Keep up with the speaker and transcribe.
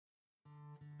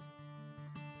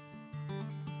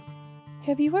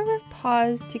Have you ever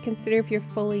paused to consider if you're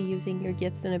fully using your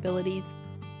gifts and abilities?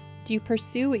 Do you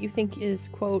pursue what you think is,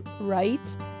 quote,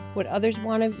 right, what others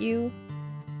want of you?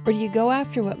 Or do you go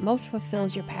after what most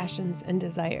fulfills your passions and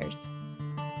desires?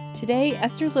 Today,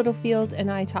 Esther Littlefield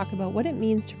and I talk about what it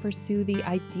means to pursue the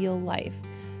ideal life.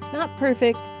 Not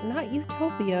perfect, not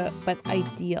utopia, but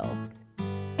ideal.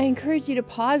 I encourage you to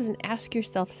pause and ask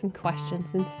yourself some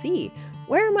questions and see,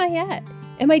 where am I at?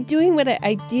 Am I doing what I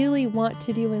ideally want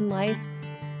to do in life?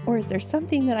 Or is there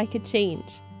something that I could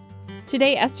change?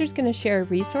 Today, Esther's going to share a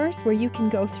resource where you can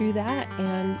go through that,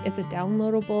 and it's a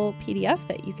downloadable PDF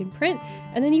that you can print,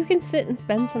 and then you can sit and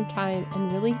spend some time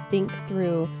and really think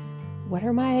through, what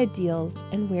are my ideals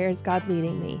and where is God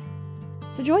leading me?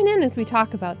 So join in as we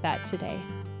talk about that today.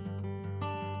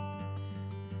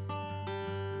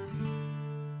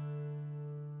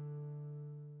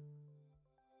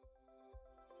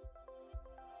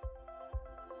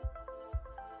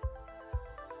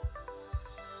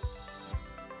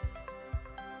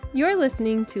 You're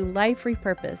listening to Life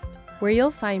Repurposed, where you'll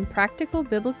find practical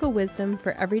biblical wisdom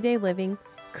for everyday living,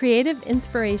 creative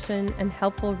inspiration, and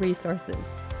helpful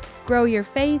resources. Grow your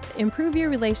faith, improve your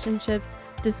relationships,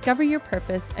 discover your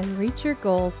purpose, and reach your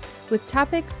goals with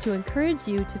topics to encourage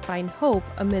you to find hope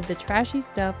amid the trashy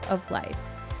stuff of life.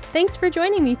 Thanks for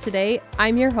joining me today.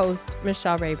 I'm your host,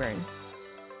 Michelle Rayburn.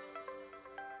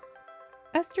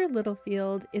 Esther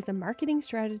Littlefield is a marketing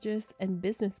strategist and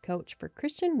business coach for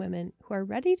Christian women who are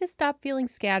ready to stop feeling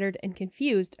scattered and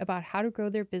confused about how to grow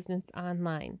their business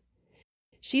online.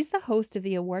 She's the host of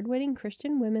the award-winning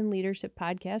Christian Women Leadership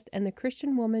Podcast and the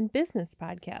Christian Woman Business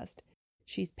Podcast.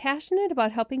 She's passionate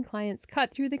about helping clients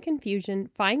cut through the confusion,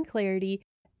 find clarity,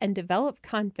 and develop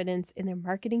confidence in their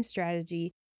marketing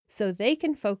strategy so they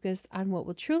can focus on what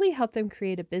will truly help them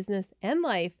create a business and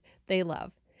life they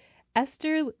love.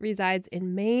 Esther resides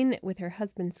in Maine with her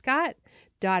husband Scott,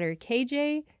 daughter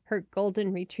KJ, her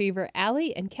golden retriever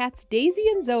Allie, and cats Daisy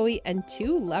and Zoe, and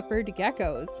 2 leopard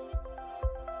geckos.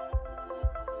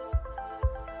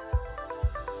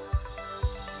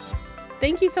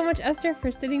 Thank you so much, Esther,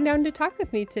 for sitting down to talk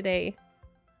with me today.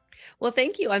 Well,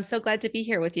 thank you. I'm so glad to be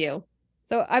here with you.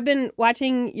 So I've been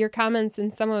watching your comments in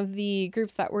some of the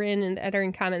groups that we're in and that are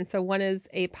in comments. So one is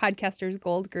a Podcasters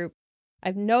Gold group.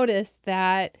 I've noticed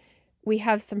that we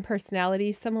have some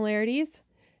personality similarities.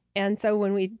 And so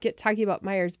when we get talking about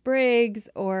Myers-Briggs,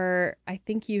 or I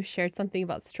think you shared something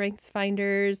about Strengths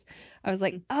Finders, I was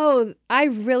like, oh, I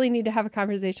really need to have a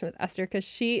conversation with Esther because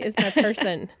she is my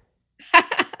person.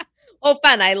 Oh,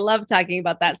 fun. I love talking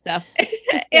about that stuff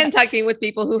and talking with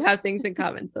people who have things in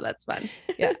common. So that's fun.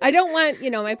 Yeah. I don't want,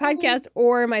 my podcast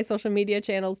or my social media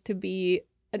channels to be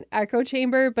an echo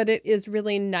chamber, but it is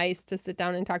really nice to sit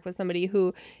down and talk with somebody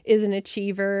who is an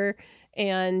achiever.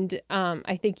 And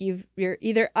I think you're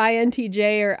either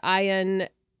INTJ or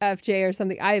INFJ or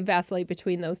something. I vacillate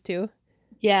between those two.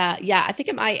 Yeah. I think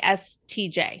I'm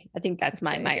ISTJ. I think that's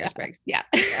my Myers-Briggs. Yeah.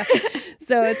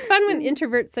 So it's fun when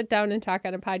introverts sit down and talk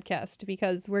on a podcast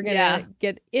because we're going to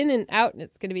get in and out and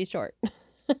it's going to be short.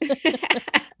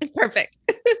 Perfect.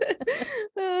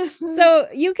 So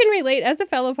you can relate as a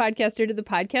fellow podcaster to the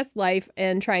podcast life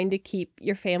and trying to keep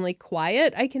your family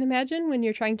quiet, I can imagine, when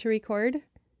you're trying to record.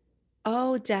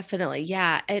 Oh, definitely.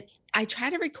 Yeah. I try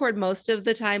to record most of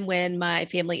the time when my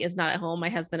family is not at home, my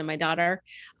husband and my daughter.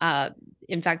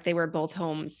 In fact, they were both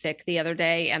home sick the other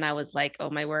day. And I was like, oh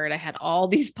my word, I had all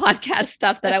these podcast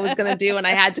stuff that I was going to do. And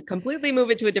I had to completely move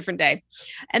it to a different day.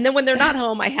 And then when they're not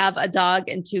home, I have a dog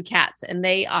and 2 cats. And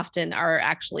they often are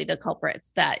actually the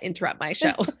culprits that interrupt my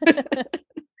show.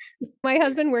 My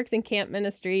husband works in camp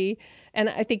ministry. And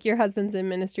I think your husband's in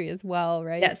ministry as well,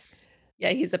 right? Yes.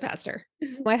 Yeah, he's a pastor.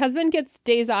 My husband gets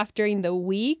days off during the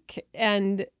week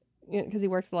and because he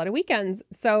works a lot of weekends.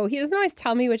 So he doesn't always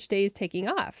tell me which day he's taking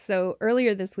off. So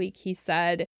earlier this week, he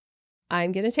said,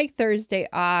 I'm going to take Thursday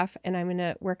off and I'm going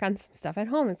to work on some stuff at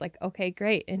home. It's like, okay,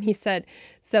 great. And he said,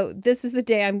 so this is the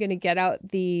day I'm going to get out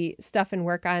the stuff and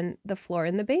work on the floor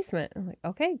in the basement. I'm like,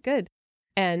 okay, good.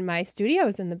 And my studio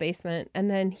is in the basement. And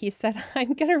then he said,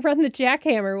 I'm going to run the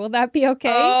jackhammer. Will that be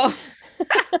okay? Oh.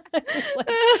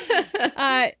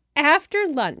 After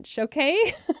lunch, okay?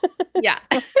 Yeah.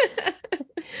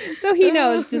 So he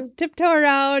knows, just tiptoe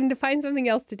around to find something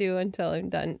else to do until I'm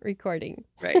done recording.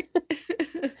 Right.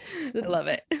 I love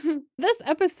it. This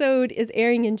episode is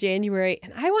airing in January,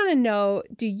 and I want to know,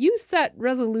 do you set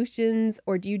resolutions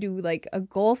or do you do like a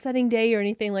goal setting day or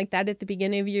anything like that at the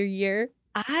beginning of your year?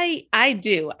 I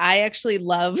do. I actually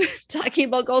love talking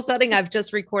about goal setting. I've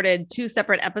just recorded 2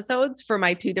 separate episodes for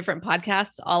my 2 different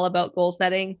podcasts, all about goal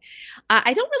setting.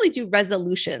 I don't really do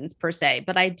resolutions per se,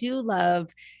 but I do love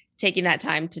taking that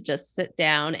time to just sit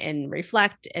down and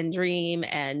reflect and dream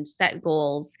and set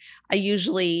goals. I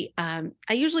usually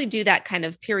do that kind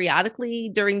of periodically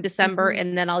during December, Mhm.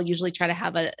 and then I'll usually try to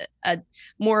have a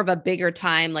more of a bigger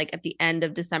time, like at the end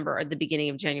of December or the beginning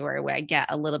of January, where I get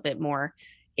a little bit more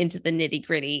into the nitty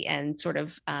gritty and sort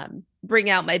of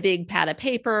bring out my big pad of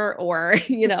paper or,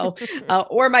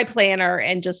 or my planner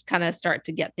and just kind of start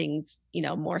to get things,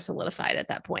 more solidified at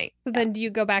that point. So Yeah. then do you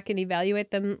go back and evaluate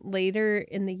them later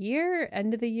in the year,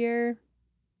 end of the year?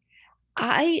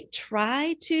 I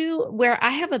try to, where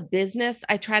I have a business,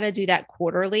 I try to do that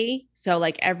quarterly. So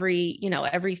like every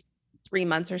 3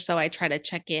 months or so, I try to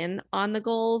check in on the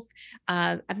goals.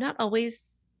 I'm not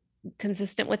always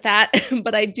consistent with that,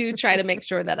 but I do try to make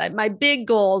sure that my big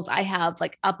goals I have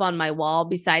like up on my wall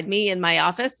beside me in my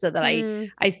office so that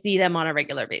Mm, I see them on a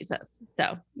regular basis. So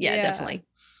yeah, yeah. definitely.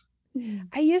 Mm.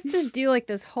 I used to do like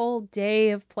this whole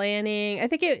day of planning. I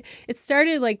think it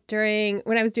started like during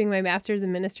when I was doing my master's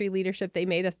in ministry leadership. They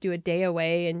made us do a day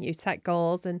away and you set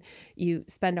goals and you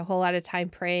spend a whole lot of time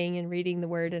praying and reading the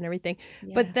word and everything.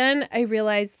 But Yeah. then I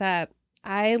realized that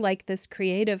I like this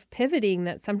creative pivoting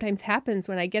that sometimes happens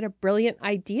when I get a brilliant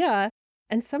idea.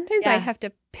 And sometimes I Yeah. have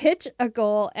to pitch a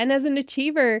goal. And as an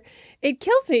achiever, it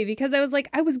kills me because I was like,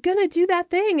 I was going to do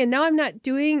that thing. And now I'm not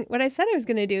doing what I said I was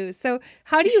going to do. So,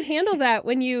 how do you handle that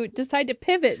when you decide to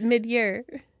pivot mid-year?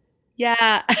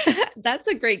 Yeah, that's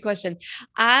a great question.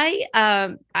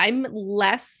 I'm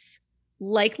less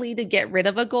likely to get rid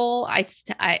of a goal.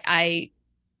 I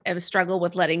have a struggle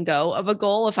with letting go of a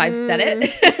goal if I've set Mm.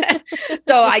 it.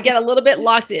 So I get a little bit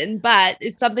locked in, but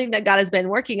it's something that God has been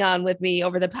working on with me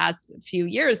over the past few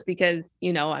years because,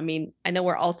 I mean, I know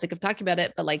we're all sick of talking about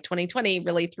it, but like 2020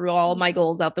 really threw all my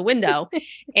goals out the window.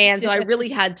 And so I Did. really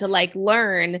had to like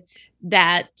learn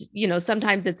that,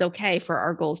 sometimes it's okay for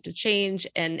our goals to change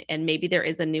and maybe there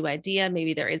is a new idea,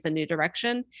 maybe there is a new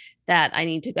direction that I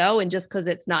need to go. And just because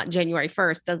it's not January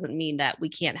 1st doesn't mean that we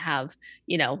can't have,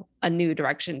 a new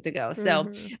direction to go. So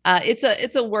Mhm.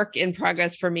 it's a work in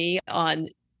progress for me on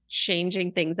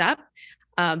changing things up.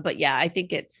 But yeah, I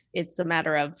think it's a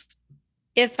matter of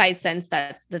if I sense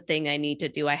that's the thing I need to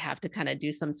do, I have to kind of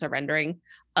do some surrendering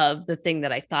of the thing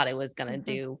that I thought I was going to Mhm.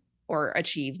 do or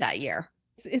achieve that year.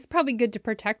 It's probably good to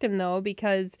protect him though,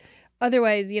 because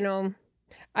otherwise,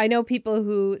 I know people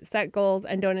who set goals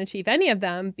and don't achieve any of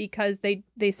them because they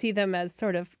see them as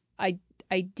sort of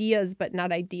ideas but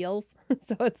not ideals.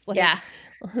 So it's Yeah.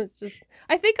 like it's just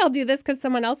I think I'll do this because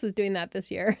someone else is doing that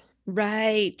this year.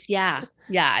 Right. Yeah.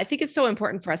 Yeah. I think it's so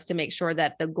important for us to make sure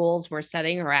that the goals we're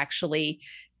setting are actually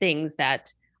things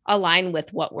that align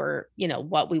with what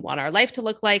we want our life to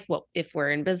look like, what if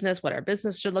we're in business, what our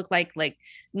business should look like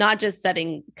not just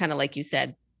setting kind of like you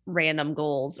said, random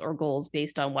goals or goals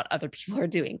based on what other people are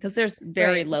doing, because there's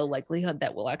very Right. low likelihood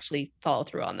that we'll actually follow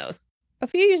through on those. A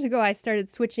few years ago I started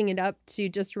switching it up to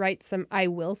just write some I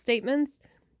will statements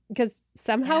because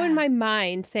somehow in Yeah. my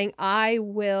mind saying I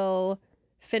will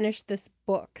finish this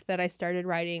book that I started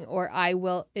writing or I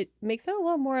will it makes it a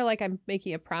little more like I'm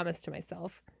making a promise to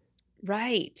myself.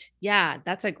 Right. Yeah.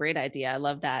 That's a great idea. I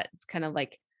love that. It's kind of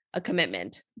like a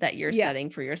commitment that you're Yeah. setting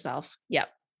for yourself. Yep.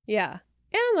 Yeah.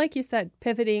 And like you said,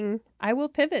 pivoting, I will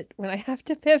pivot when I have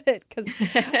to pivot because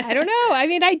I don't know. I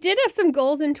mean, I did have some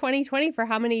goals in 2020 for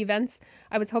how many events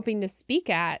I was hoping to speak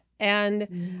at.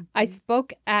 And I Mhm.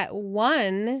 spoke at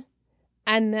one.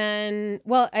 And then,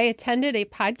 well, I attended a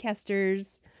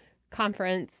podcasters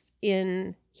conference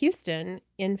in Houston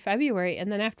in February. And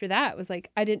then after that, it was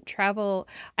like, I didn't travel.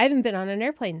 I haven't been on an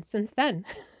airplane since then.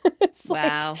 It's like,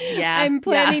 Wow. Yeah. I'm Yeah.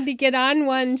 planning to get on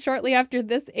one shortly after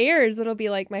this airs. It'll be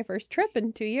like my first trip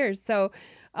in 2 years. So,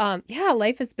 yeah,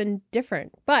 life has been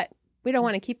different, but we don't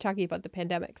want to keep talking about the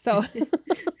pandemic. So,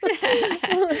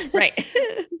 Right.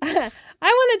 I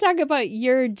want to talk about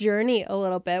your journey a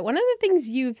little bit. One of the things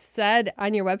you've said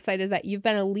on your website is that you've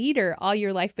been a leader all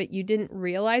your life, but you didn't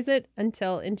realize it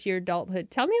until into your adulthood.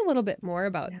 Tell me a little bit more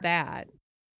about Yeah. that.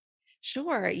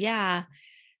 Sure. Yeah.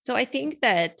 So I think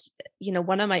that,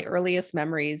 one of my earliest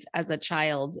memories as a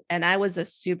child, and I was a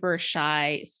super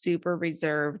shy, super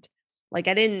reserved, like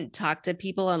I didn't talk to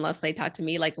people unless they talked to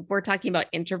me. Like if we're talking about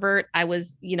introvert, I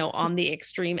was, on the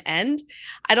extreme end.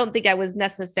 I don't think I was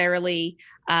necessarily,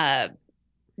 I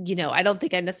don't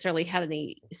think I necessarily had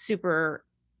any super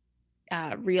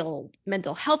real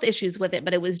mental health issues with it,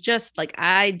 but it was just like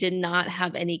I did not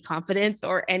have any confidence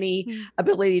or any Mm.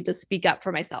 ability to speak up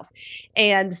for myself.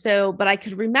 And so, but I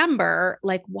could remember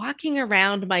like walking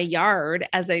around my yard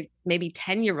as a maybe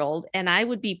 10-year-old, and I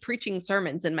would be preaching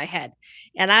sermons in my head.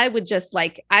 And I would just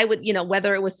like,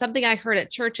 whether it was something I heard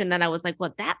at church, and then I was like,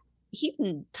 well, he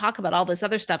didn't talk about all this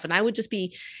other stuff. And I would just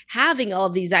be having all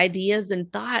of these ideas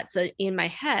and thoughts in my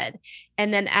head.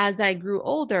 And then as I grew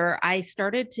older, I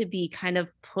started to be kind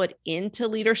of put into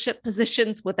leadership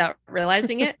positions without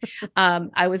realizing it.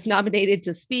 I was nominated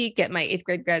to speak at my 8th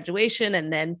grade graduation.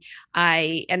 And then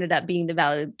I ended up being the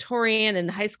valedictorian in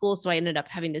high school. So I ended up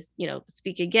having to,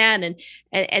 speak again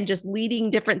and just leading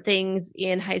different things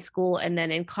in high school and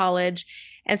then in college.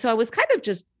 And so I was kind of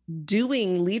just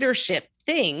doing leadership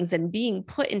things and being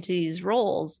put into these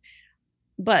roles,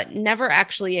 but never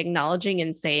actually acknowledging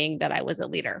and saying that I was a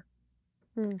leader.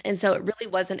 And so it really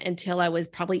wasn't until I was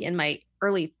probably in my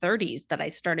early 30s that I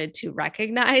started to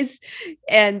recognize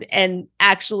and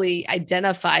actually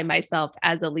identify myself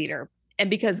as a leader. And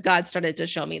because God started to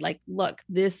show me, like, look,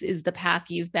 this is the path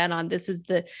you've been on. This is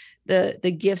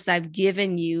the gifts I've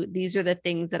given you. These are the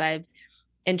things that I've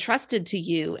entrusted to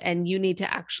you, and you need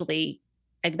to actually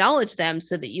acknowledge them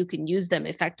so that you can use them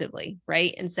effectively.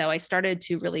 Right. And so I started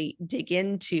to really dig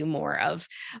into more of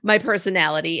my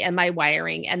personality and my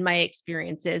wiring and my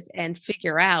experiences and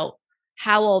figure out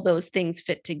how all those things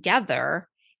fit together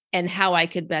and how I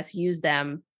could best use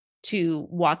them to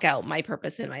walk out my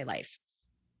purpose in my life.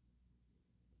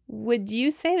 Would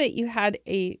you say that you had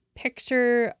a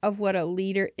picture of what a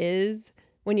leader is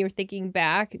when you were thinking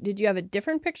back? Did you have a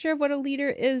different picture of what a leader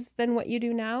is than what you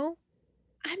do now?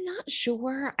 I'm not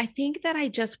sure. I think that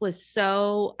I was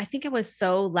so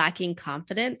lacking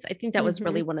confidence. I think that was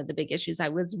really one of the big issues. I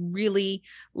was really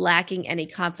lacking any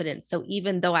confidence. So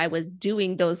even though I was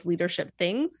doing those leadership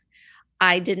things,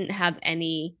 I didn't have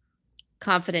any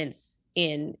confidence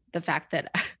in the fact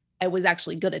that I was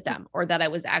actually good at them, or that I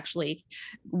was actually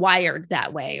wired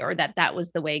that way, or that that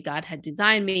was the way God had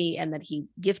designed me and that he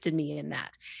gifted me in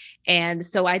that. And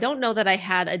so I don't know that I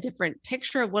had a different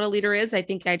picture of what a leader is. I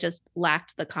think I just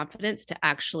lacked the confidence to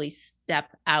actually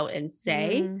step out and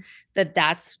say that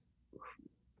that's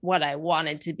what I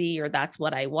wanted to be, or that's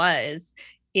what I was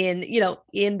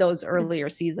in those earlier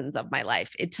seasons of my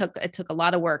life. It took a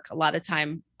lot of work, a lot of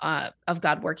time of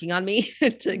God working on me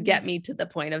to get me to the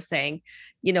point of saying,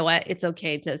 you know what, it's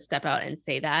okay to step out and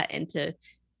say that, and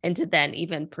to then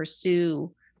even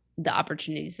pursue the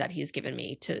opportunities that he's given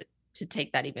me to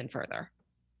take that even further.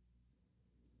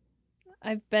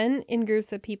 I've been in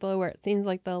groups of people where it seems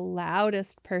like the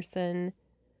loudest person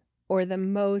or the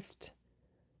most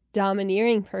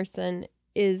domineering person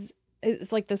is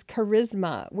like this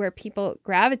charisma where people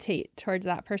gravitate towards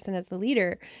that person as the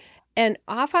leader. And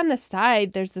off on the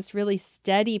side, there's this really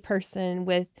steady person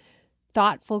with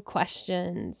thoughtful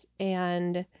questions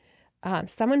and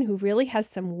someone who really has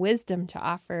some wisdom to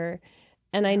offer.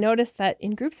 And I noticed that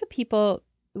in groups of people,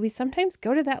 we sometimes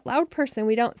go to that loud person.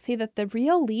 We don't see that the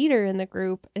real leader in the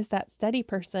group is that steady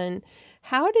person.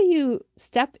 How do you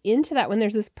step into that when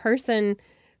there's this person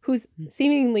who's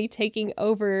seemingly taking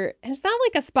over? And it's not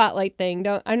like a spotlight thing.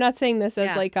 I'm not saying this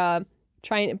as like a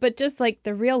trying, but just like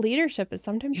the real leadership is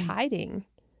sometimes hiding.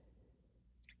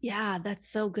 Yeah, that's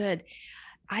so good.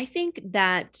 I think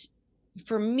that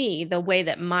for me, the way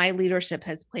that my leadership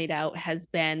has played out has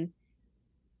been,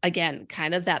 again,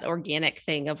 kind of that organic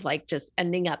thing of like just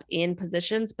ending up in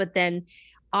positions. But then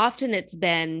often it's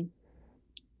been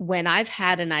when I've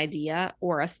had an idea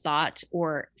or a thought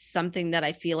or something that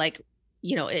I feel like,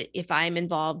 if I'm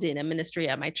involved in a ministry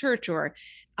at my church, or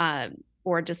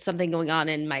just something going on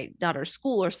in my daughter's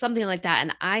school or something like that,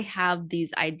 and I have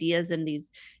these ideas and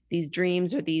these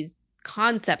dreams or these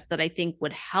concepts that I think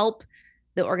would help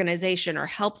the organization or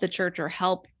help the church or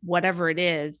help whatever it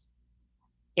is,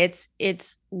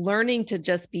 it's learning to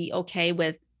just be okay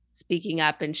with speaking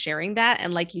up and sharing that.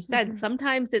 And like you said,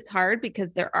 sometimes it's hard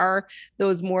because there are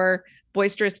those more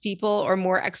boisterous people or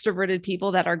more extroverted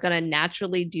people that are going to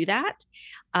naturally do that.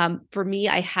 For me,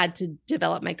 I had to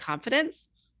develop my confidence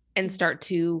and start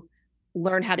to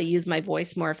learn how to use my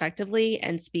voice more effectively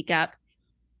and speak up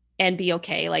and be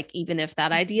okay. Like, even if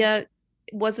that idea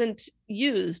wasn't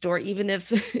used, or even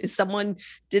if someone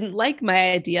didn't like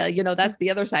my idea, that's the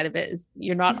other side of it, is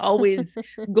you're not always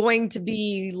going to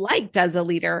be liked as a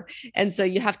leader. And so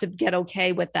you have to get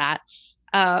okay with that.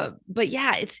 But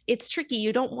yeah, it's tricky.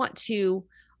 You don't want to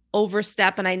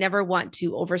overstep, and I never want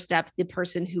to overstep the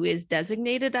person who is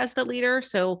designated as the leader.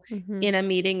 So in a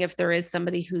meeting, if there is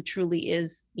somebody who truly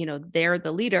is, they're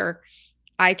the leader,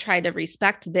 I try to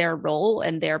respect their role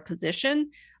and their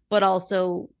position, but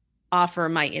also offer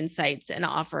my insights and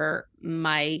offer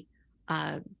my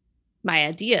my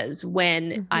ideas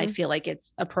when I feel like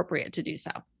it's appropriate to do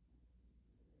so.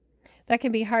 That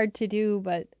can be hard to do,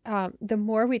 but the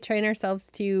more we train ourselves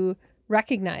to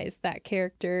recognize that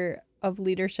character of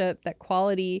leadership, that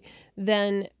quality,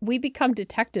 then we become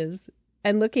detectives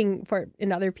and looking for it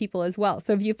in other people as well.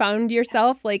 So have you found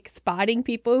yourself like spotting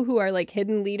people who are like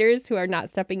hidden leaders who are not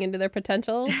stepping into their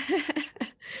potential?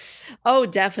 Oh,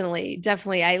 definitely.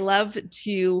 Definitely. I love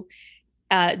to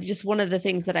just one of the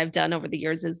things that I've done over the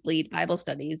years is lead Bible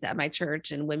studies at my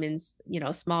church and women's,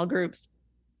 small groups.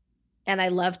 And I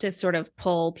love to sort of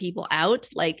pull people out,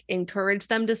 like encourage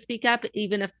them to speak up,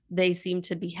 even if they seem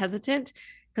to be hesitant.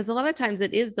 Because a lot of times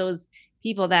it is those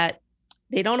people that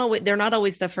they're not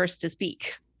always the first to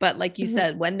speak. But like you Mhm.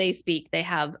 said, when they speak, they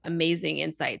have amazing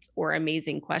insights or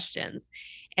amazing questions.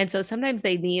 And so sometimes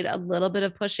they need a little bit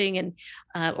of pushing and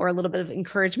or a little bit of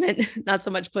encouragement, not so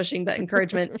much pushing, but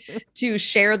encouragement to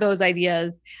share those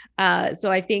ideas.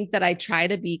 So I think that I try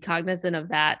to be cognizant of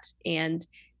that and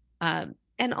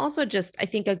also just, I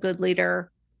think a good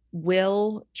leader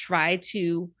will try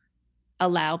to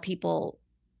allow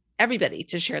everybody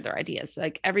to share their ideas,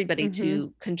 like everybody Mhm.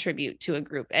 to contribute to a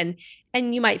group. And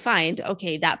you might find,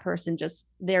 okay, that person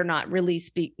they're not really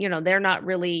they're not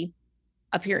really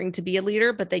appearing to be a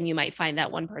leader, but then you might find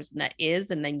that one person that is,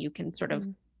 and then you can sort of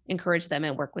Mhm. encourage them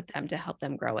and work with them to help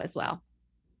them grow as well.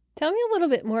 Tell me a little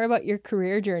bit more about your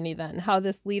career journey then, how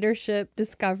this leadership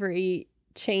discovery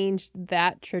changed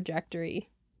that trajectory.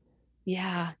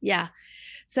 Yeah. Yeah.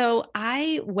 So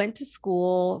I went to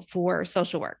school for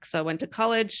social work. So I went to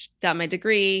college, got my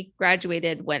degree,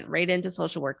 graduated, went right into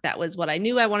social work. That was what I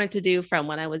knew I wanted to do from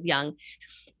when I was young.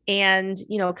 And,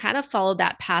 kind of followed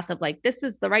that path of like, this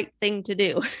is the right thing to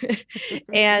do.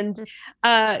 and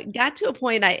got to a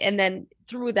point and then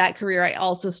through that career, I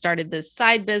also started this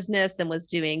side business and was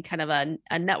doing kind of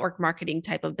a network marketing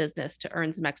type of business to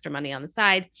earn some extra money on the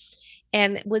side.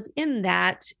 And was in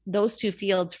those two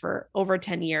fields for over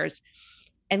 10 years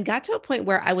and got to a point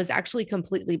where I was actually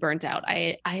completely burnt out.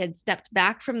 I had stepped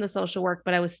back from the social work,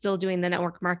 but I was still doing the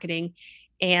network marketing.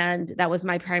 And that was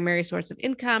my primary source of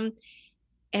income.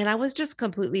 And I was just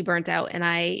completely burnt out. And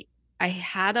I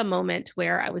had a moment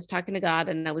where I was talking to God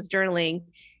and I was journaling.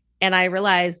 And I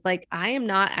realized like I am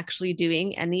not actually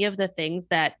doing any of the things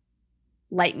that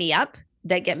light me up,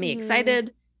 that get me Mhm.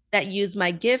 excited, that use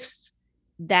my gifts,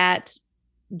 that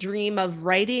dream of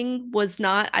writing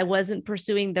I wasn't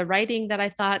pursuing the writing that I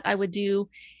thought I would do.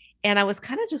 And I was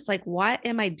kind of just like, what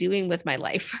am I doing with my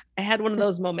life? I had one of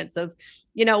those moments of,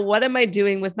 what am I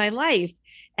doing with my life?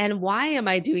 And why am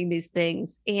I doing these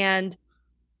things? And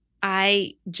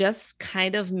I just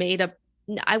kind of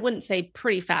I wouldn't say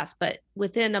pretty fast, but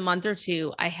within a month or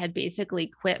two, I had basically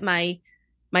quit my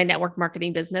network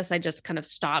marketing business. I just kind of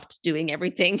stopped doing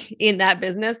everything in that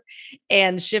business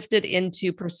and shifted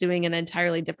into pursuing an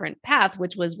entirely different path,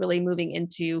 which was really moving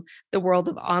into the world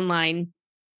of online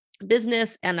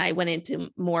business. And I went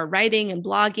into more writing and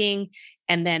blogging.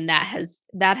 And then that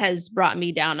has brought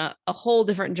me down a whole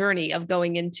different journey of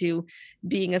going into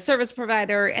being a service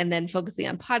provider and then focusing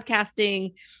on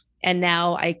podcasting. And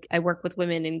now I work with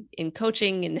women in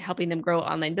coaching and helping them grow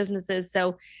online businesses.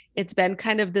 So it's been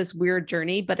kind of this weird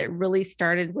journey, but it really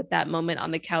started with that moment on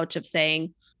the couch of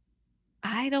saying,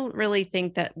 I don't really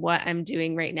think that what I'm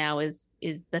doing right now is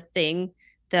the thing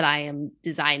that I am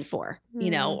designed for,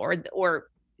 Mm. or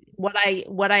what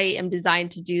I am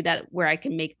designed to do, that where I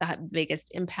can make the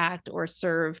biggest impact or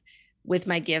serve with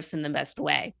my gifts in the best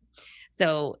way.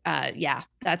 So yeah,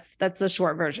 that's the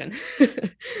short version.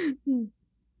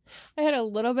 I had a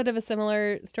little bit of a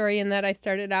similar story in that I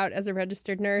started out as a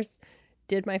registered nurse,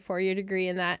 did my 4-year degree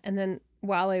in that, and then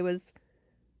while I was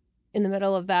in the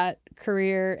middle of that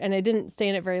career and I didn't stay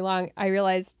in it very long, I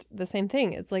realized the same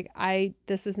thing. It's like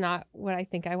this is not what I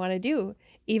think I want to do,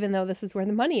 even though this is where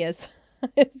the money is.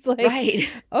 It's like, Right.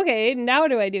 okay, now what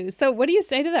do I do? So what do you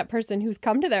say to that person who's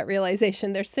come to that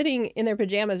realization? They're sitting in their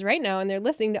pajamas right now and they're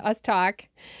listening to us talk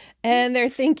and they're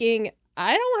thinking,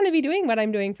 I don't want to be doing what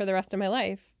I'm doing for the rest of my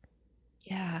life.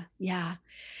 Yeah, yeah.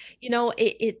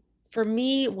 It for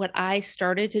me, what I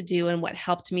started to do and what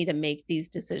helped me to make these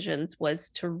decisions was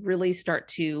to really start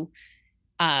to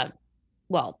uh,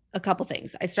 well, a couple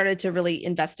things. I started to really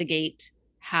investigate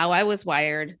how I was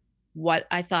wired, what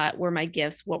I thought were my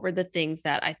gifts, what were the things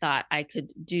that I thought I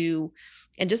could do,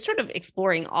 and just sort of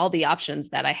exploring all the options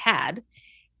that I had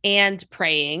and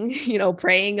praying,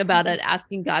 praying about it,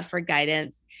 asking God for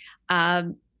guidance.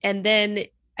 And then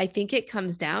I think it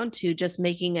comes down to just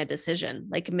making a decision,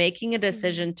 like making a Mhm.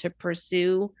 decision to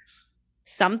pursue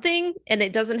something. And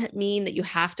it doesn't mean that you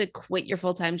have to quit your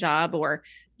full-time job or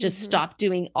just Mhm. stop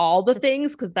doing all the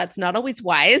things, because that's not always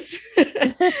wise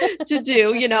to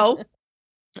do.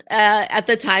 At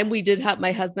the time we did have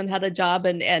my husband had a job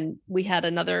and he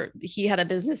had a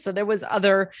business. So there was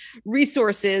other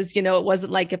resources. It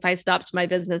wasn't like if I stopped my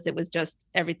business, it was just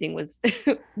everything was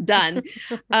done.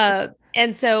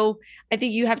 And so I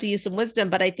think you have to use some wisdom,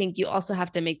 but I think you also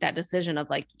have to make that decision of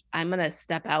like, I'm going to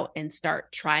step out and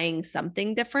start trying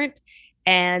something different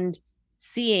and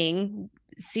seeing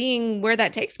where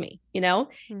that takes me, Mm.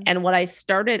 And what I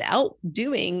started out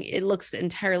doing, it looks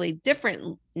entirely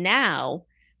different now,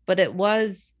 but it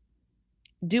was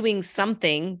doing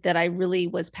something that I really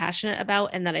was passionate about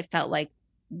and that I felt like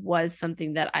was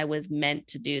something that I was meant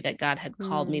to do, that God had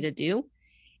called me Mm. to do.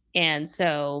 And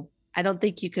so I don't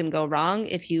think you can go wrong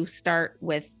if you start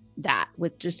with that,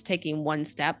 with just taking one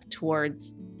step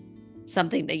towards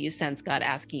something that you sense God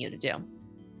asking you to do.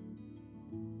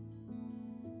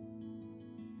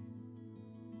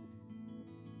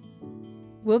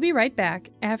 We'll be right back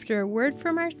after a word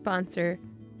from our sponsor.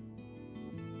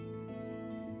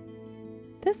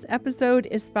 This episode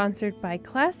is sponsored by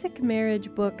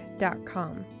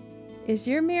ClassicMarriageBook.com. Is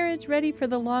your marriage ready for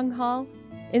the long haul?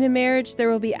 In a marriage, there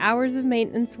will be hours of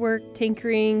maintenance work,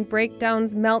 tinkering,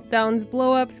 breakdowns, meltdowns,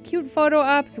 blow-ups, cute photo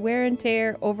ops, wear and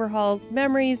tear, overhauls,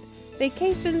 memories,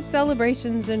 vacations,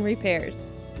 celebrations, and repairs.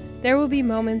 There will be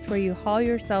moments where you haul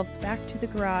yourselves back to the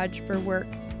garage for work.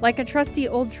 Like a trusty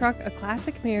old truck, a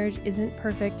classic marriage isn't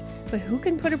perfect, but who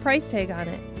can put a price tag on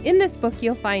it? In this book,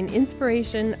 you'll find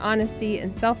inspiration, honesty,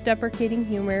 and self-deprecating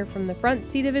humor from the front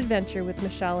seat of adventure with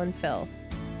Michelle and Phil.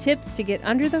 Tips to get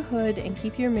under the hood and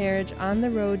keep your marriage on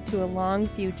the road to a long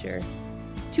future.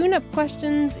 Tune-up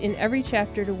questions in every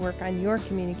chapter to work on your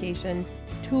communication.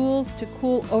 Tools to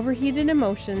cool overheated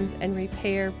emotions and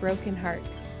repair broken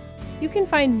hearts. You can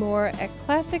find more at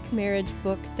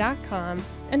ClassicMarriageBook.com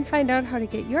and find out how to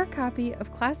get your copy of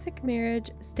Classic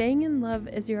Marriage, Staying in Love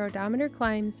as Your Odometer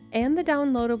Climbs, and the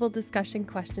downloadable discussion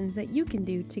questions that you can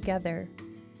do together.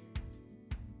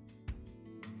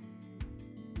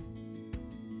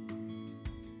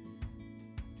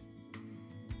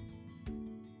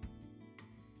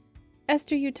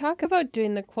 Esther, you talk about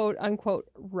doing the quote-unquote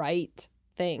right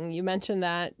thing. You mentioned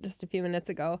that just a few minutes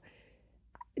ago.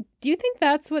 Do you think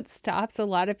that's what stops a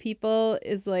lot of people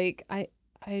is like, I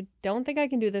don't think I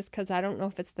can do this because I don't know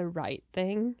if it's the right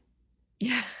thing?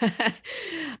 Yeah.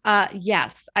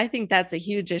 Yes, I think that's a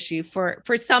huge issue for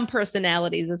some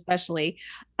personalities, especially.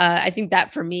 I think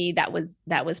that for me, that was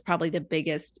probably the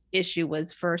biggest issue.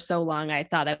 Was for so long I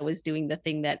thought I was doing the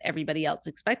thing that everybody else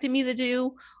expected me to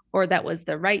do, or that was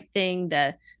the right thing,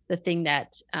 the thing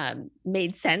that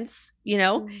made sense,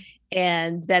 Mm.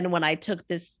 And then when I took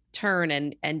this turn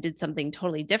and did something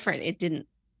totally different, it didn't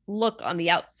look on the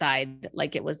outside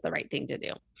like it was the right thing to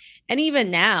do. And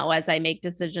even now, as I make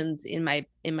decisions in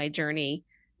my journey,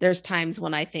 there's times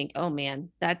when I think, oh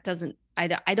man, that doesn't,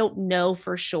 I don't know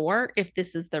for sure if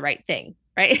this is the right thing.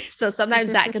 Right. So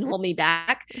sometimes that can hold me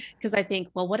back because I think,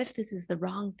 well, what if this is the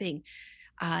wrong thing?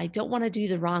 I don't want to do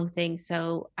the wrong thing.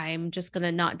 So I'm just going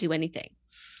to not do anything.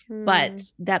 But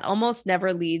Mm. that almost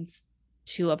never leads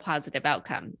to a positive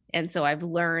outcome. And so I've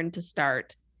learned to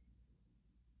start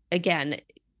again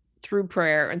through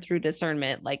prayer and through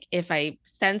discernment. Like if I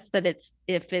sense that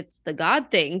if it's the God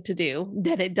thing to do,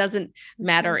 then it doesn't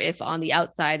matter if on the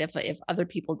outside, if other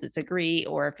people disagree,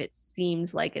 or if it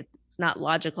seems like it's not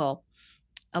logical.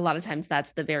 A lot of times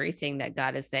that's the very thing that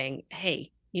God is saying,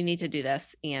 hey, you need to do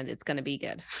this and it's going to be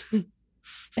good.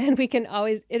 And we can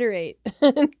always iterate,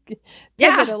 pivot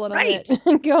Yeah, a little right.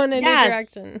 bit, go in a new Yes.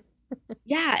 direction.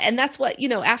 Yeah. And that's what,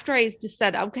 after I just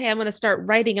said, okay, I'm going to start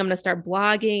writing, I'm going to start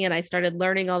blogging. And I started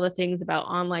learning all the things about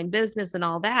online business and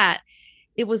all that.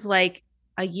 It was like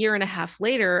a year and a half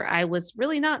later, I was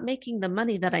really not making the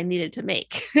money that I needed to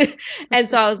make. And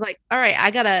so I was like, all right,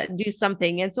 I got to do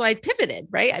something. And so I pivoted,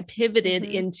 right? I pivoted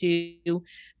Mm-hmm. into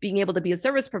being able to be a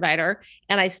service provider.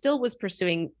 And I still was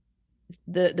pursuing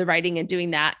the writing and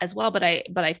doing that as well, but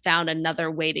I found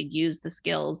another way to use the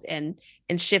skills and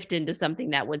shift into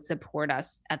something that would support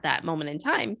us at that moment in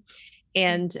time.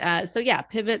 And so yeah,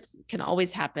 pivots can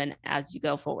always happen as you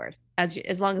go forward.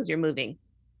 As long as you're moving,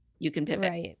 you can pivot.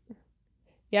 Right.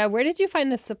 Yeah. Where did you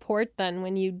find the support then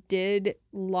when you did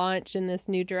launch in this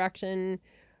new direction?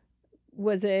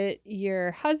 Was it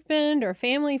your husband or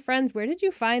family, friends? Where did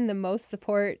you find the most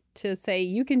support to say,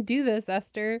 you can do this,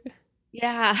 Esther?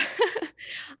 Yeah.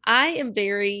 I am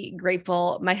very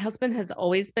grateful. My husband has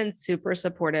always been super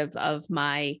supportive of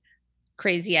my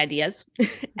crazy ideas.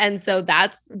 And so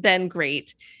that's been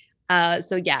great.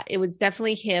 So yeah, it was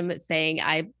definitely him saying,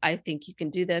 I think you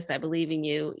can do this. I believe in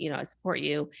you, I support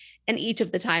you. And each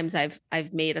of the times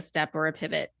I've made a step or a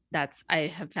pivot, I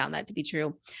have found that to be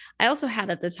true. I also had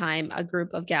at the time a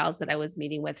group of gals that I was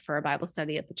meeting with for a Bible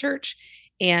study at the church.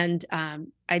 And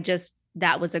I just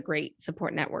that was a great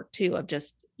support network too, of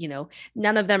just,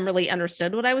 none of them really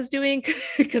understood what I was doing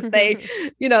because they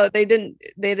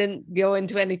didn't go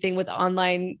into anything with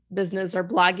online business or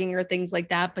blogging or things like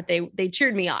that, but they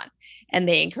cheered me on and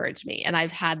they encouraged me. And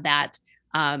I've had that.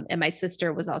 And my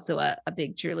sister was also a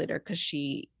big cheerleader because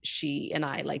she and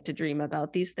I like to dream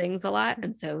about these things a lot.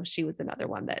 And so she was another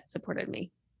one that supported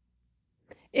me.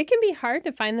 It can be hard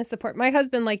to find the support. My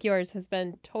husband, like yours, has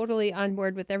been totally on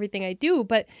board with everything I do,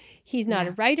 but he's not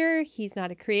a writer. He's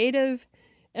not a creative.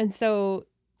 And so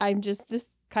I'm just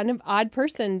this kind of odd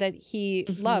person that he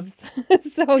loves.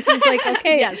 So he's like,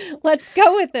 okay, Yes. let's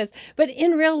go with this. But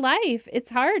in real life, it's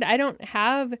hard. I don't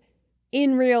have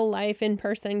in real life, in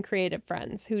person creative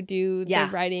friends who do the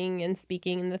writing and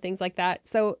speaking and the things like that.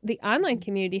 So the online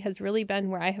community has really been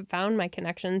where I have found my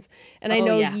connections. And I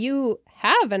know you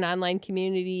have an online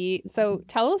community. So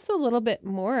tell us a little bit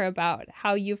more about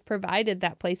how you've provided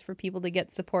that place for people to get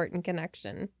support and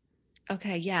connection.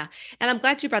 Okay. Yeah. And I'm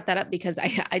glad you brought that up because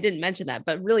I didn't mention that,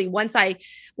 but really once I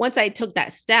took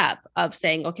that step of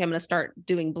saying, okay, I'm going to start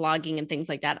doing blogging and things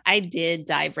like that, I did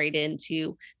dive right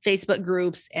into Facebook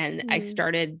groups and I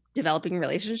started developing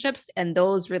relationships, and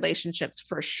those relationships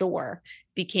for sure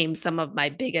became some of my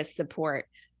biggest support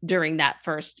during that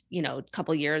first,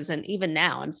 couple years. And even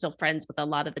now I'm still friends with a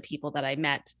lot of the people that I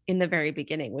met in the very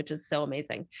beginning, which is so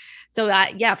amazing. So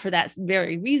for that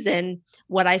very reason,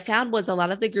 what I found was a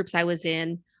lot of the groups I was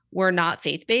in were not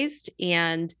faith-based.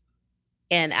 And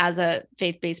as a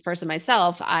faith-based person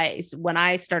myself, when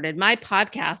I started my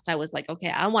podcast, I was like, okay,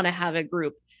 I want to have a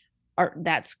group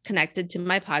that's connected to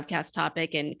my podcast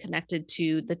topic and connected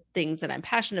to the things that I'm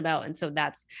passionate about. And so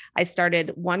I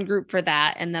started one group for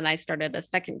that. And then I started a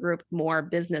second group, more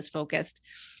business focused,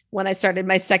 when I started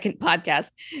my second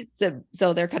podcast.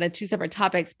 So they're kind of two separate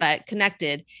topics, but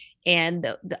connected.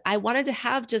 And I wanted to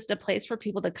have just a place for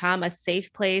people to come, a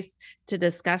safe place to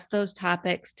discuss those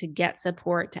topics, to get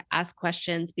support, to ask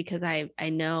questions, because I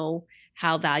know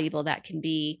how valuable that can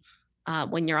be.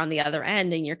 When you're on the other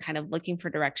end and you're kind of looking for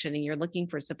direction and you're looking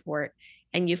for support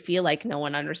and you feel like no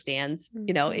one understands,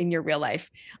 in your real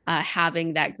life,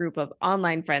 having that group of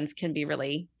online friends can be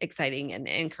really exciting and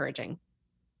encouraging.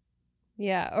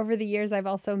 Yeah. Over the years, I've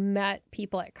also met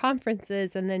people at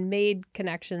conferences and then made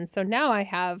connections. So now I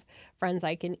have friends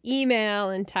I can email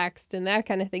and text and that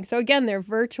kind of thing. So again, they're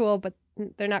virtual, but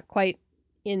they're not quite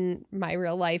in my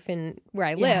real life and where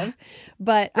I live.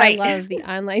 But I love the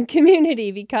online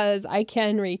community because I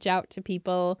can reach out to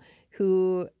people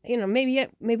who, maybe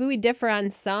we differ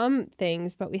on some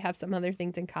things, but we have some other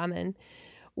things in common.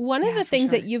 One of the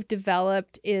things that you've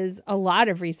developed is a lot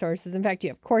of resources. In fact, you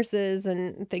have courses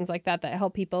and things like that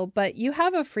help people, but you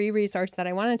have a free resource that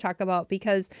I want to talk about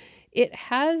because it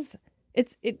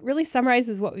really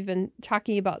summarizes what we've been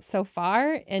talking about so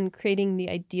far and creating the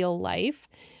ideal life.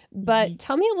 But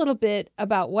tell me a little bit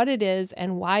about what it is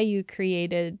and why you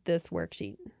created this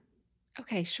worksheet.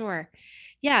 Okay, sure.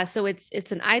 Yeah, so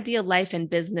it's an ideal life and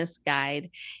business guide,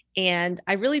 and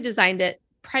I really designed it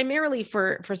primarily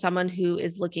for someone who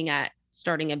is looking at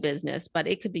starting a business, but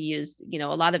it could be used, a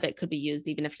lot of it could be used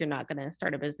even if you're not going to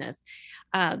start a business.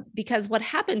 Because what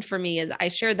happened for me is I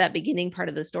shared that beginning part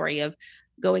of the story of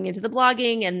going into the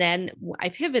blogging, and then I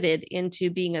pivoted into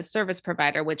being a service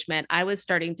provider, which meant I was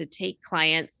starting to take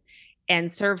clients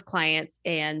and serve clients.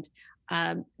 And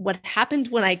what happened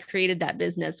when I created that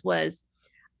business was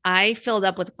I filled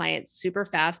up with clients super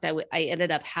fast. I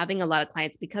ended up having a lot of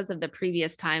clients because of the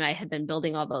previous time I had been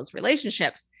building all those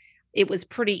relationships. It was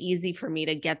pretty easy for me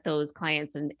to get those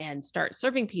clients and start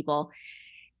serving people.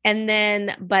 And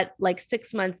then, but like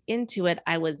 6 months into it,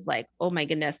 I was like, oh my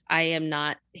goodness, I am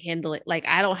not handling, like,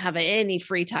 I don't have any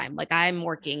free time. Like I'm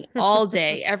working all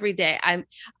day, every day.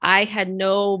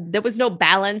 There was no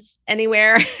balance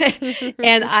anywhere.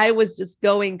 And I was just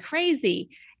going crazy.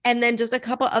 And then just a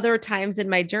couple other times in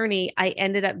my journey, I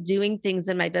ended up doing things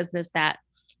in my business that,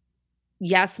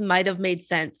 yes, might have made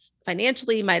sense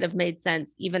financially, might have made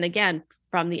sense even again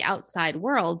from the outside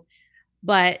world,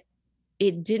 but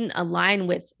it didn't align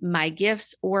with my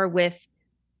gifts or with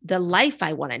the life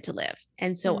I wanted to live.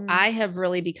 And so I have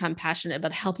really become passionate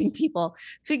about helping people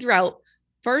figure out,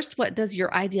 first, what does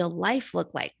your ideal life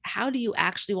look like? How do you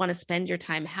actually want to spend your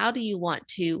time? How do you want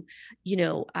to,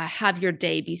 have your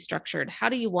day be structured?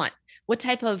 What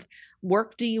type of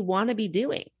work do you want to be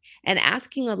doing? And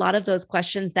asking a lot of those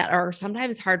questions that are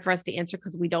sometimes hard for us to answer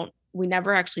because we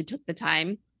never actually took the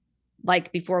time,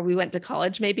 like before we went to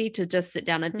college, maybe, to just sit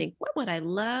down and think, what would I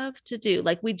love to do?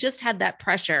 Like we just had that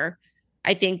pressure,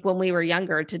 I think, when we were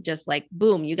younger to just like,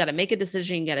 boom, you got to make a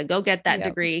decision. You got to go get that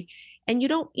degree. And you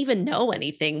don't even know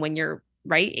anything when you're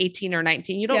right? 18 or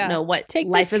 19. You don't Yeah. know what Take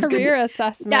life this is going career to.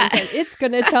 assessment Yeah. and it's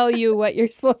going to tell you what you're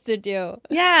supposed to do.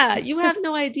 Yeah, you have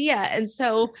no idea. And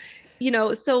so,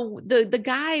 so the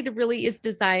guide really is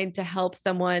designed to help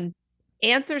someone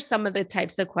answer some of the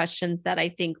types of questions that I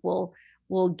think will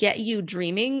get you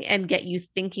dreaming and get you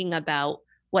thinking about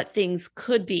what things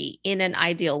could be in an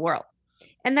ideal world.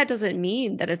 And that doesn't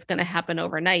mean that it's going to happen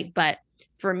overnight, but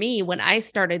for me, when I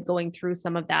started going through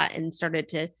some of that and started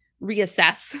to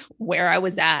reassess where I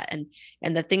was at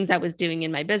and the things I was doing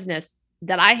in my business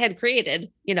that I had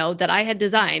created, that I had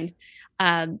designed,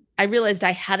 I realized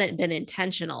I hadn't been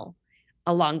intentional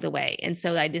along the way. And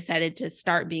so I decided to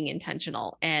start being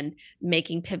intentional and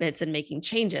making pivots and making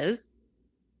changes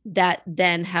that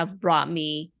then have brought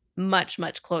me much,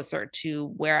 much closer to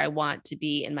where I want to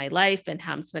be in my life and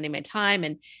how I'm spending my time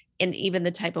and even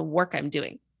the type of work I'm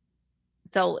doing.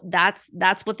 So that's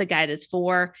what the guide is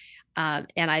for.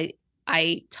 And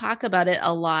I talk about it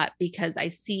a lot because I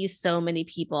see so many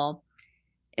people,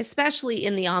 especially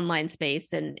in the online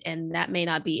space, and that may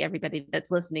not be everybody that's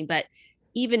listening, but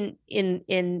even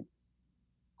in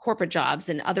corporate jobs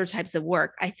and other types of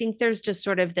work, I think there's just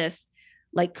sort of this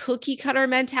like cookie cutter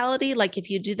mentality. Like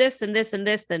if you do this and this and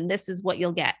this, then this is what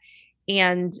you'll get.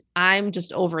 And I'm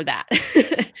just over that.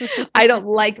 I don't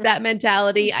like that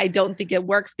mentality. I don't think it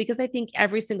works because I think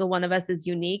every single one of us is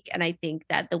unique. And I think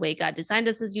that the way God designed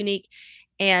us is unique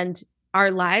and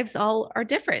our lives all are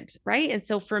different. Right. And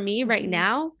so for me right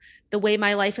now, the way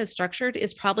my life is structured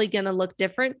is probably going to look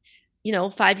different,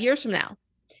 5 years from now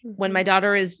when my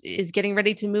daughter is getting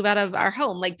ready to move out of our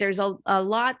home. Like there's a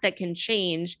lot that can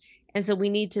change. And so we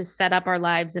need to set up our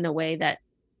lives in a way that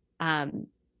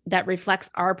that reflects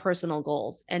our personal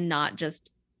goals and not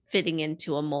just fitting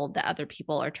into a mold that other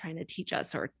people are trying to teach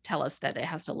us or tell us that it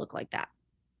has to look like that.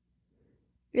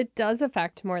 It does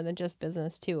affect more than just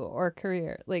business too, or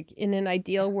career. Like in an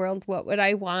ideal world, what would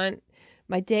I want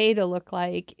my day to look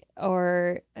like?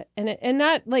 And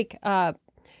not like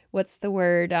what's the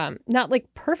word? Not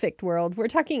like perfect world. We're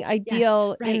talking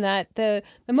ideal in that the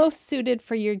most suited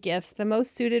for your gifts, the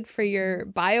most suited for your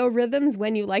biorhythms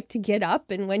when you like to get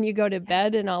up and when you go to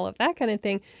bed and all of that kind of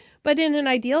thing. But in an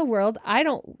ideal world, I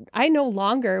no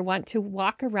longer want to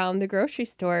walk around the grocery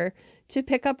store to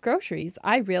pick up groceries.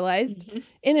 I realized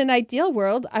in an ideal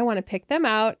world, I want to pick them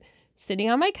out sitting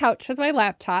on my couch with my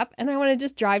laptop, and I want to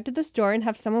just drive to the store and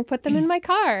have someone put them in my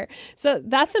car. So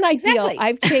that's an ideal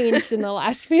I've changed in the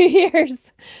last few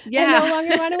years. Yeah. I no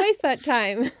longer want to waste that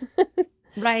time.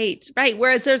 Right.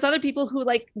 Whereas there's other people who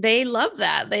they love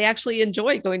that. They actually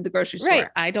enjoy going to the grocery store. Right.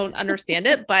 I don't understand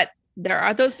it, but there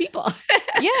are those people.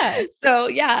 Yeah. So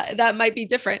yeah, that might be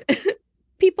different.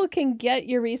 People can get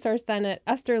your resource then at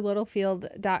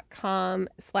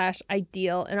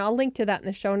estherlittlefield.com/ideal. And I'll link to that in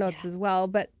the show notes as well.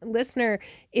 But listener,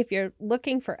 if you're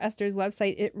looking for Esther's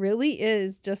website, it really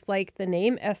is just like the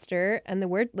name Esther and the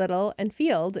word little and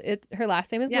field. Her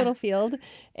last name is Littlefield.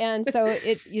 And so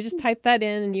you just type that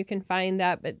in and you can find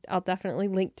that, but I'll definitely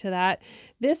link to that.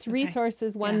 This resource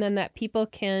is one then that people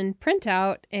can print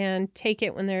out and take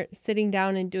it when they're sitting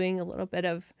down and doing a little bit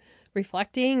of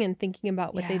reflecting and thinking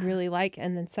about what they'd really like,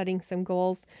 and then setting some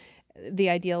goals, the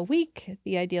ideal week,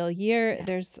 the ideal year.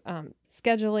 There's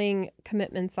scheduling,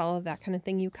 commitments, all of that kind of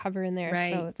thing you cover in there.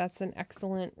 Right. So that's an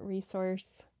excellent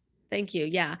resource. Thank you.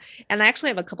 Yeah. And I actually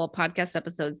have a couple of podcast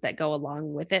episodes that go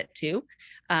along with it too.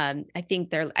 I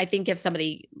think if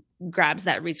somebody grabs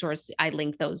that resource, I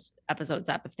link those episodes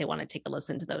up if they want to take a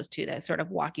listen to those too, that sort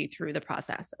of walk you through the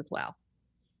process as well.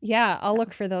 Yeah, I'll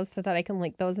look for those so that I can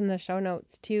link those in the show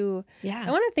notes too. Yeah. I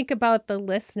want to think about the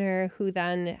listener who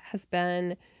then has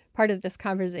been part of this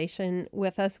conversation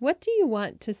with us. What do you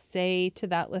want to say to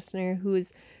that listener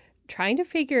who's trying to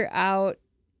figure out,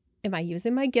 am I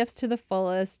using my gifts to the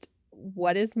fullest?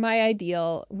 What is my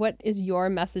ideal? What is your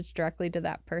message directly to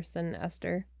that person,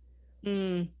 Esther?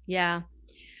 Yeah.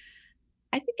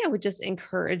 I think I would just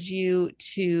encourage you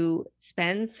to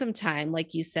spend some time,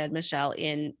 like you said, Michelle,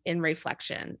 in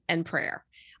reflection and prayer.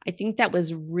 I think that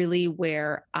was really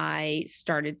where I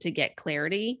started to get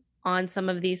clarity on some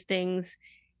of these things.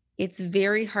 It's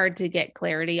very hard to get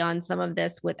clarity on some of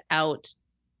this without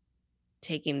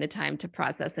taking the time to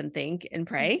process and think and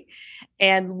pray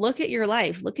and look at your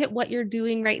life. Look at what you're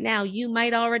doing right now. You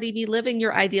might already be living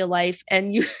your ideal life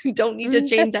and you don't need to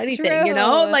change anything, you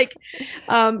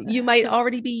might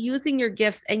already be using your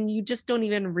gifts and you just don't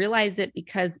even realize it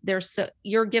because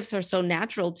your gifts are so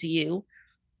natural to you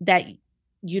that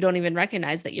you don't even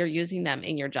recognize that you're using them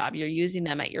in your job. You're using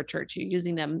them at your church. You're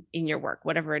using them in your work,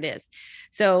 whatever it is.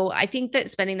 So I think that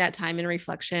spending that time in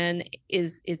reflection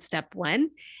is step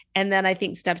one. And then I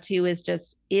think step two is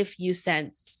just, if you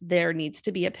sense there needs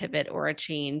to be a pivot or a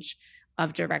change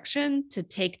of direction, to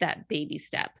take that baby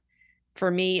step. For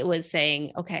me, it was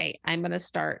saying, okay, I'm going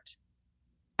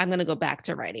to go back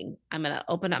to writing. I'm going to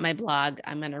open up my blog.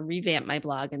 I'm going to revamp my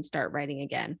blog and start writing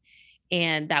again.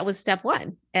 And that was step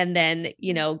one. And then,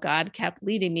 God kept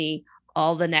leading me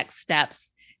all the next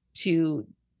steps to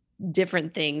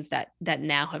different things that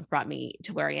now have brought me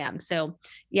to where I am. So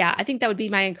yeah, I think that would be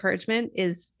my encouragement,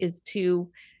 is to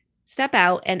step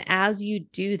out. And as you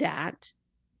do that,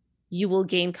 you will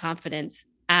gain confidence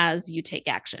as you take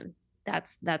action.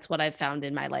 That's what I've found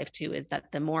in my life too, is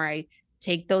that the more I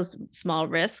take those small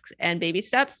risks and baby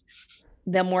steps,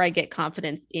 the more I get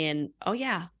confidence in, oh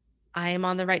yeah, I am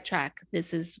on the right track.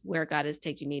 This is where God is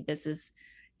taking me. This is,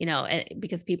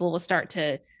 because people will start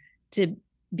to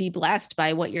be blessed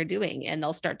by what you're doing, and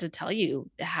they'll start to tell you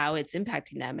how it's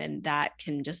impacting them. And that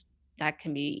can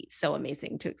be so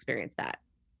amazing to experience that.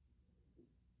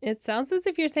 It sounds as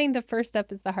if you're saying the first step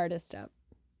is the hardest step.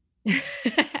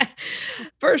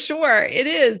 For sure. It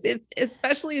is. It's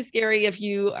especially scary if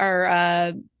you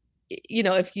are,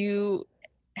 if you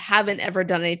haven't ever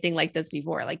done anything like this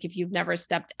before. Like if you've never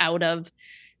stepped out of,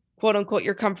 quote unquote,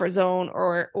 your comfort zone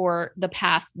or the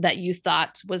path that you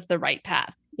thought was the right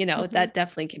path, that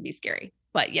definitely can be scary.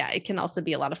 But yeah, it can also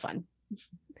be a lot of fun.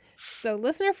 So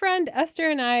listener friend, Esther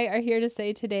and I are here to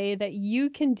say today that you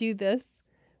can do this.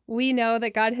 We know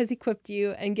that God has equipped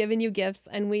you and given you gifts,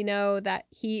 and we know that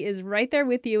He is right there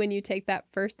with you when you take that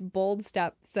first bold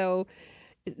step. So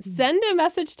send a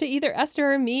message to either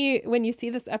Esther or me when you see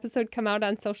this episode come out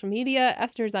on social media.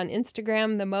 Esther's on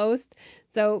Instagram the most.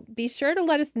 So be sure to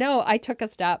let us know I took a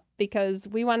step, because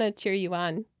we want to cheer you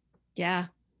on. Yeah,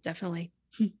 definitely.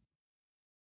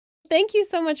 Thank you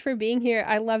so much for being here.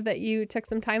 I love that you took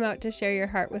some time out to share your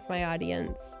heart with my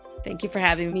audience. Thank you for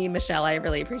having me, Michelle. I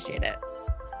really appreciate it.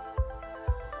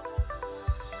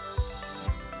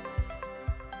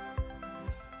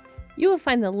 You will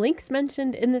find the links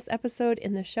mentioned in this episode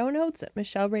in the show notes at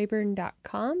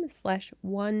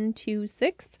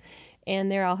michellerayburn.com/126.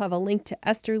 And there I'll have a link to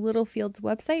Esther Littlefield's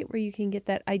website where you can get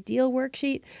that ideal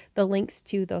worksheet, the links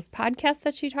to those podcasts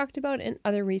that she talked about, and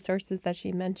other resources that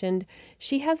she mentioned.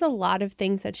 She has a lot of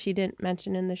things that she didn't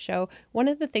mention in the show. One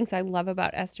of the things I love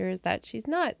about Esther is that she's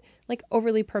not like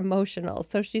overly promotional.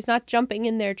 So she's not jumping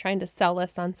in there trying to sell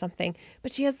us on something,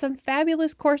 but she has some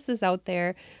fabulous courses out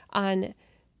there on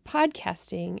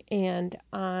podcasting and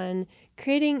on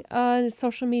creating a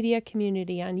social media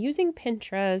community, on using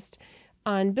Pinterest,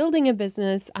 on building a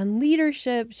business, on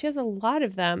leadership. She has a lot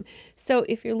of them. So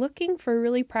if you're looking for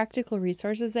really practical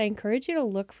resources, I encourage you to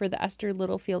look for the Esther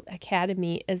Littlefield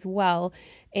Academy as well.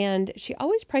 And she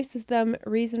always prices them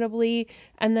reasonably,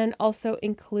 and then also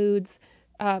includes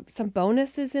some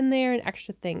bonuses in there and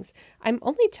extra things. I'm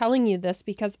only telling you this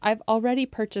because I've already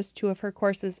purchased 2 of her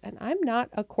courses, and I'm not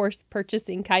a course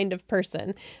purchasing kind of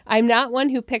person. I'm not one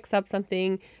who picks up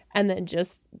something and then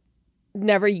just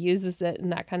never uses it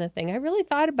and that kind of thing. I really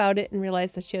thought about it and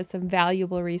realized that she has some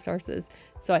valuable resources.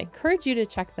 So I encourage you to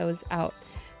check those out.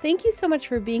 Thank you so much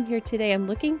for being here today. I'm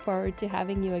looking forward to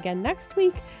having you again next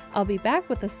week. I'll be back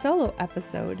with a solo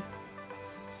episode.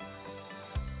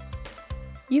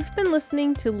 You've been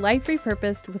listening to Life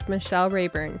Repurposed with Michelle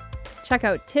Rayburn. Check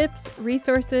out tips,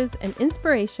 resources, and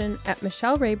inspiration at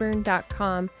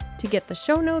michellerayburn.com to get the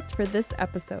show notes for this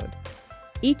episode.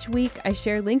 Each week, I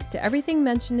share links to everything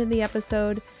mentioned in the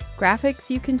episode, graphics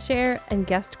you can share, and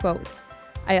guest quotes.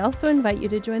 I also invite you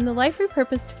to join the Life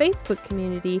Repurposed Facebook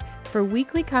community for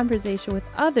weekly conversation with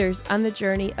others on the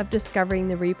journey of discovering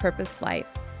the repurposed life.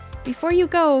 Before you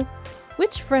go,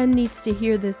 which friend needs to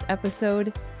hear this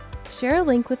episode? Share a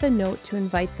link with a note to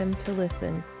invite them to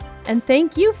listen. And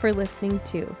thank you for listening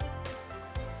too.